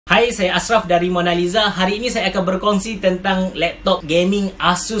Hai, saya Ashraf dari Mona Lisa. Hari ini saya akan berkongsi tentang laptop gaming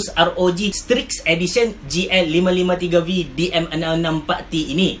Asus ROG Strix Edition GL553VD-DM664T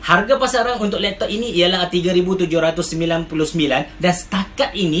ini. Harga pasaran untuk laptop ini ialah RM3,799 dan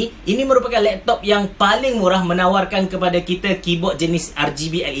setakat ini merupakan laptop yang paling murah menawarkan kepada kita keyboard jenis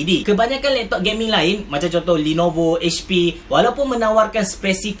RGB LED. Kebanyakan laptop gaming lain macam contoh Lenovo, HP, walaupun menawarkan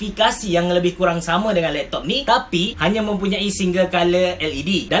spesifikasi yang lebih kurang sama dengan laptop ni, tapi hanya mempunyai single color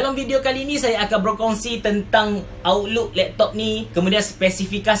LED. Dalam video kali ini saya akan berkongsi tentang outlook laptop ni, kemudian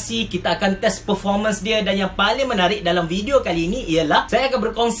spesifikasi, kita akan test performance dia, dan yang paling menarik dalam video kali ini ialah saya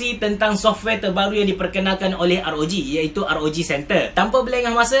akan berkongsi tentang software terbaru yang diperkenalkan oleh ROG, iaitu ROG Center. Tanpa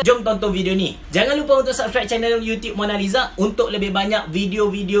berlengah masa, jom tonton video ni. Jangan lupa untuk subscribe channel YouTube Mona Lisa untuk lebih banyak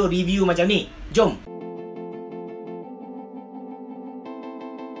video-video review macam ni. Jom!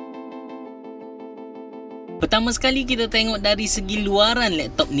 Pertama sekali kita tengok dari segi luaran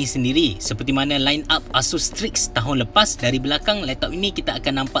laptop ni sendiri. Seperti mana line up Asus Strix tahun lepas, dari belakang laptop ini kita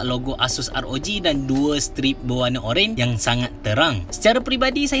akan nampak logo Asus ROG dan dua strip berwarna oranye yang sangat terang. Secara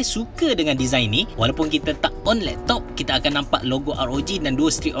peribadi saya suka dengan design ni. Walaupun kita tak on laptop, kita akan nampak logo ROG dan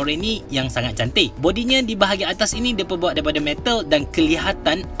dua strip oranye ni yang sangat cantik. Bodinya di bahagian atas ini diperbuat daripada metal dan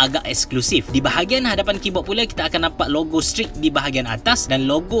kelihatan agak eksklusif. Di bahagian hadapan keyboard pula kita akan nampak logo Strix di bahagian atas dan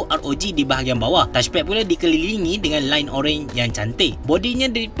logo ROG di bahagian bawah. Touchpad pula dikelilingi dengan line orange yang cantik. Bodinya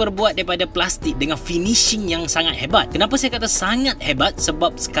diperbuat daripada plastik dengan finishing yang sangat hebat. Kenapa saya kata sangat hebat?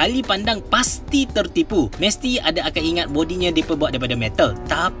 Sebab sekali pandang pasti tertipu. Mesti ada akan ingat bodinya diperbuat daripada metal,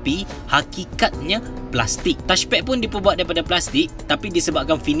 tapi hakikatnya plastik. Touchpad pun diperbuat daripada plastik, tapi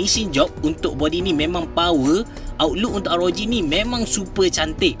disebabkan finishing job untuk body ni memang power. Outlook untuk ROG ni memang super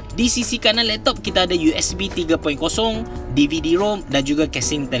cantik. Di sisi kanan laptop kita ada USB 3.0, DVD-ROM dan juga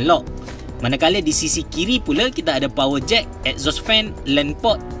casing turn lock. Manakala di sisi kiri pula kita ada power jack, exhaust fan, LAN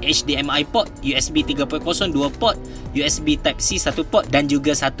port, HDMI port, USB 3.0 2 port, USB Type-C 1 port dan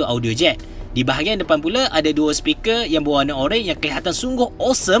juga satu audio jack. Di bahagian depan pula ada dua speaker yang berwarna orange yang kelihatan sungguh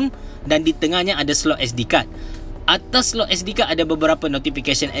awesome, dan di tengahnya ada slot SD card. Atas slot SD card ada beberapa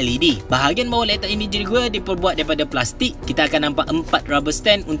notification LED. Bahagian bawah laptop ini juga diperbuat daripada plastik. Kita akan nampak 4 rubber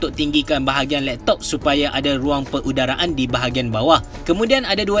stand untuk tinggikan bahagian laptop supaya ada ruang perudaraan di bahagian bawah. Kemudian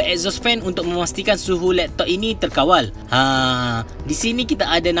ada dua exhaust fan untuk memastikan suhu laptop ini terkawal. Di sini kita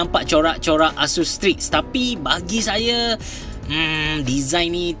ada nampak corak-corak Asus Strix, tapi bagi saya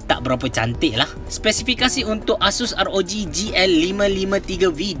design ni tak berapa cantik lah. Spesifikasi untuk Asus ROG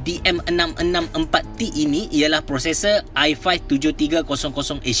GL553VD-DM664T ini ialah prosesor i5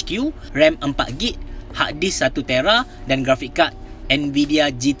 7300HQ, RAM 4GB, hard disk 1TB dan grafik card Nvidia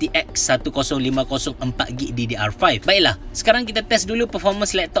GTX 1050 4GB DDR5. Baiklah, sekarang kita test dulu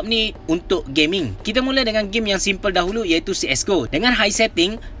performance laptop ni untuk gaming. Kita mula dengan game yang simple dahulu, iaitu CSGO. Dengan high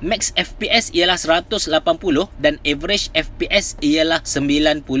setting, max FPS ialah 180 dan average FPS ialah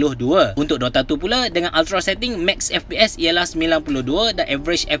 92. Untuk Dota 2 pula, dengan ultra setting, max FPS ialah 92 dan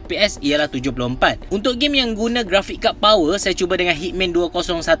average FPS ialah 74. Untuk game yang guna graphic card power, saya cuba dengan Hitman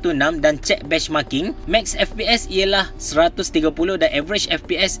 2016 dan check benchmarking. Max FPS ialah 130 dan average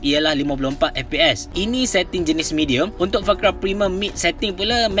FPS ialah 54 FPS. Ini setting jenis medium. Untuk Far Cry Primal mid setting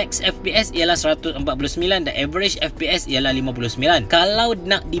pula, max FPS ialah 149 dan average FPS ialah 59. Kalau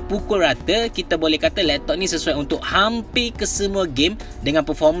nak dipukul rata, kita boleh kata laptop ni sesuai untuk hampir ke semua game dengan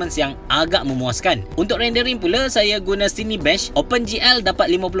performance yang agak memuaskan. Untuk rendering pula, saya guna Cinebench. OpenGL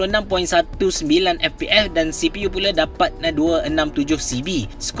dapat 56.19 FPS dan CPU pula dapat 267 CB.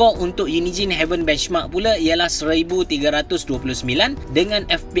 Skor untuk Unigine Heaven Benchmark pula ialah 1329 dengan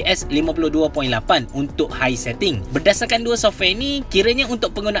FPS 52.8 untuk high setting. Berdasarkan dua software ni, kiranya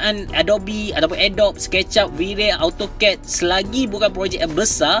untuk penggunaan Adobe ataupun Adobe, SketchUp, V-Ray, AutoCAD, selagi bukan projek yang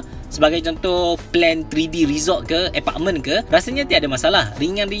besar sebagai contoh plan 3D resort ke apartment ke, rasanya tiada masalah.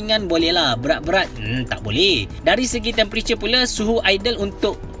 Ringan-ringan bolehlah, berat-berat tak boleh. Dari segi temperature pula, suhu idle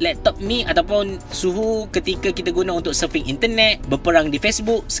untuk laptop ni ataupun suhu ketika kita guna untuk surfing internet, berperang di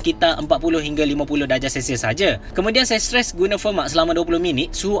Facebook, sekitar 40 hingga 50 darjah Celsius saja. Kemudian saya stress guna format selama 20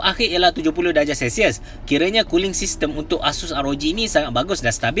 minit, suhu akhir ialah 70 darjah Celsius. Kiranya cooling system untuk Asus ROG ni sangat bagus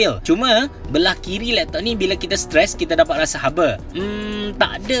dan stabil. Cuma belah kiri laptop ni bila kita stress, kita dapat rasa haba.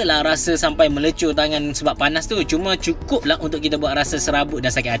 Tak adalah rasa sampai melecur tangan sebab panas tu, cuma cukuplah untuk kita buat rasa serabut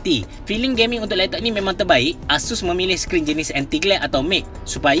dan sakit hati. Feeling gaming untuk laptop ni memang terbaik. Asus memilih skrin jenis anti-glare atau matte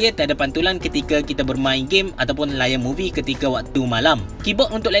supaya tak ada pantulan ketika kita bermain game ataupun layan movie ketika waktu malam.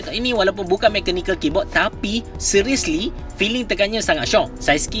 Keyboard untuk laptop ini walaupun bukan mechanical keyboard, tapi seriously feeling tekannya sangat syok.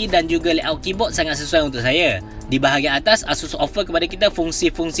 Size key dan juga layout keyboard sangat sesuai untuk saya. Di bahagian atas, Asus offer kepada kita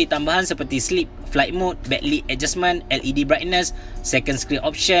fungsi-fungsi tambahan seperti sleep, flight mode, backlit adjustment, LED brightness, second screen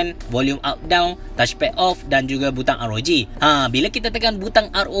option, volume up down, touchpad off dan juga butang ROG. Bila kita tekan butang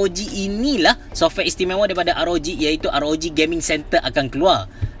ROG, inilah software istimewa daripada ROG, iaitu ROG Gaming Center akan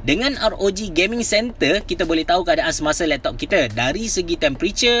keluar. Dengan ROG Gaming Center, kita boleh tahu keadaan semasa laptop kita dari segi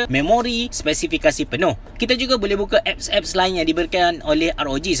temperature, memori, spesifikasi penuh. Kita juga boleh buka apps-apps lain yang diberikan oleh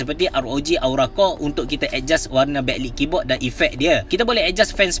ROG seperti ROG Aura Core untuk kita adjust warna backlit keyboard dan efek dia. Kita boleh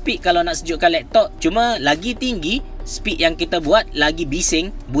adjust fan speed kalau nak sejukkan laptop. Cuma lagi tinggi speed yang kita buat, lagi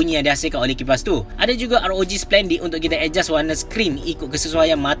bising bunyi yang dihasilkan oleh kipas tu. Ada juga ROG Splendid untuk kita adjust warna screen ikut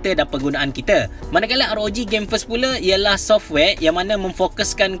kesesuaian mata dan penggunaan kita. Manakala ROG Game First pula ialah software yang mana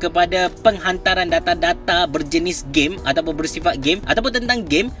memfokuskan kepada penghantaran data-data berjenis game ataupun bersifat game ataupun tentang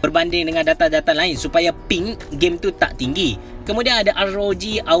game berbanding dengan data-data lain supaya ping game tu tak tinggi. Kemudian ada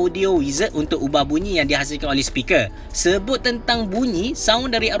ROG Audio Wizard untuk ubah bunyi yang dihasilkan oleh speaker. Sebut tentang bunyi,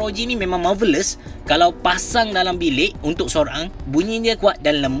 sound dari ROG ni memang marvelous. Kalau pasang dalam bilik untuk seorang, bunyi dia kuat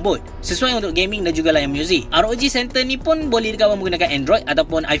dan lembut, sesuai untuk gaming dan juga layan muzik. ROG Center ni pun boleh dikawal menggunakan Android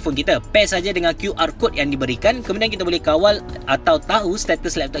ataupun iPhone kita. Pair saja dengan QR code yang diberikan, kemudian kita boleh kawal atau tahu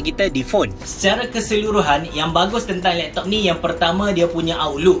status laptop kita di phone. Secara keseluruhan, yang bagus tentang laptop ni, yang pertama dia punya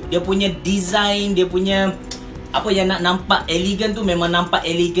outlook, dia punya design, dia punya apa yang nak nampak elegan tu memang nampak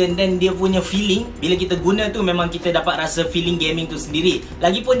elegan, dan dia punya feeling bila kita guna tu memang kita dapat rasa feeling gaming tu sendiri.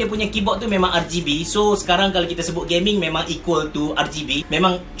 Lagipun dia punya keyboard tu memang RGB. So sekarang kalau kita sebut gaming memang equal to RGB.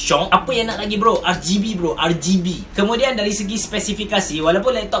 Memang syok. Apa yang nak lagi bro? RGB bro, RGB. Kemudian dari segi spesifikasi,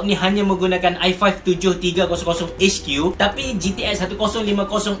 walaupun laptop ni hanya menggunakan i5 7300HQ, tapi GTX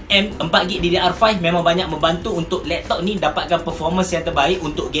 1050M 4GB DDR5 memang banyak membantu untuk laptop ni dapatkan performance yang terbaik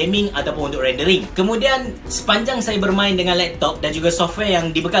untuk gaming ataupun untuk rendering. Kemudian sepanjang saya bermain dengan laptop dan juga software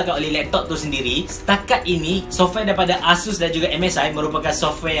yang dibekalkan oleh laptop tu sendiri, setakat ini software daripada Asus dan juga MSI merupakan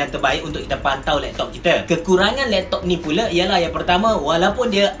software yang terbaik untuk kita pantau laptop kita. Kekurangan laptop ni pula ialah yang pertama,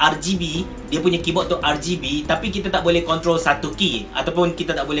 walaupun dia RGB, dia punya keyboard tu RGB, tapi kita tak boleh control satu key ataupun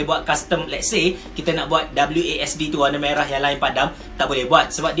kita tak boleh buat custom. Let's say kita nak buat WASD tu warna merah yang lain padam, tak boleh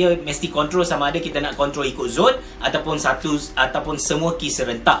buat sebab dia mesti control sama ada kita nak control ikut zone ataupun satu ataupun semua key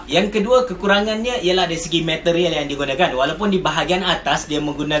serentak. Yang kedua, kekurangannya ialah dari segi material yang digunakan. Walaupun di bahagian atas dia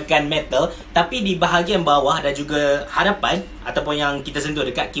menggunakan metal, tapi di bahagian bawah dan juga hadapan ataupun yang kita sentuh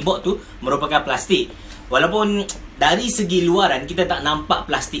dekat keyboard tu merupakan plastik. Walaupun dari segi luaran kita tak nampak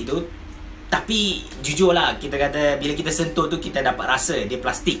plastik tu, tapi jujurlah kita kata bila kita sentuh tu kita dapat rasa dia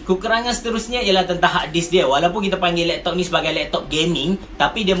plastik. Kekurangan seterusnya ialah tentang hard disk dia. Walaupun kita panggil laptop ni sebagai laptop gaming,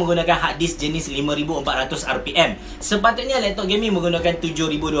 tapi dia menggunakan hard disk jenis 5400 RPM. Sepatutnya laptop gaming menggunakan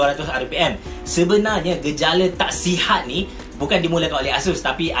 7200 RPM. Sebenarnya gejala tak sihat ni bukan dimulakan oleh Asus,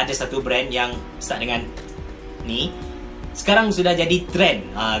 tapi ada satu brand yang start dengan ni. Sekarang sudah jadi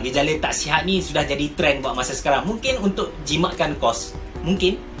trend. Gejala tak sihat ni sudah jadi trend buat masa sekarang. Mungkin untuk jimatkan kos.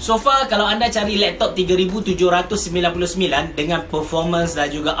 Mungkin. So far kalau anda cari laptop 3799 dengan performance dan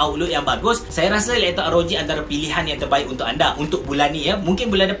juga outlook yang bagus, saya rasa laptop ROG antara pilihan yang terbaik untuk anda untuk bulan ni ya.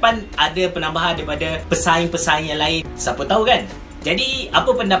 Mungkin bulan depan ada penambahan daripada pesaing-pesaing yang lain, siapa tahu kan. Jadi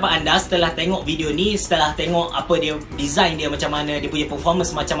apa pendapat anda setelah tengok video ni, setelah tengok apa dia design dia macam mana, dia punya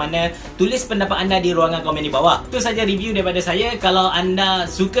performance macam mana? Tulis pendapat anda di ruangan komen di bawah. Itu saja review daripada saya. Kalau anda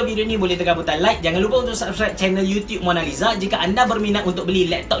suka video ni boleh tekan butang like. Jangan lupa untuk subscribe channel YouTube Mona Lisa. Jika anda berminat untuk beli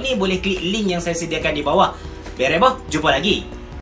laptop ni boleh klik link yang saya sediakan di bawah. Berebo, jumpa lagi.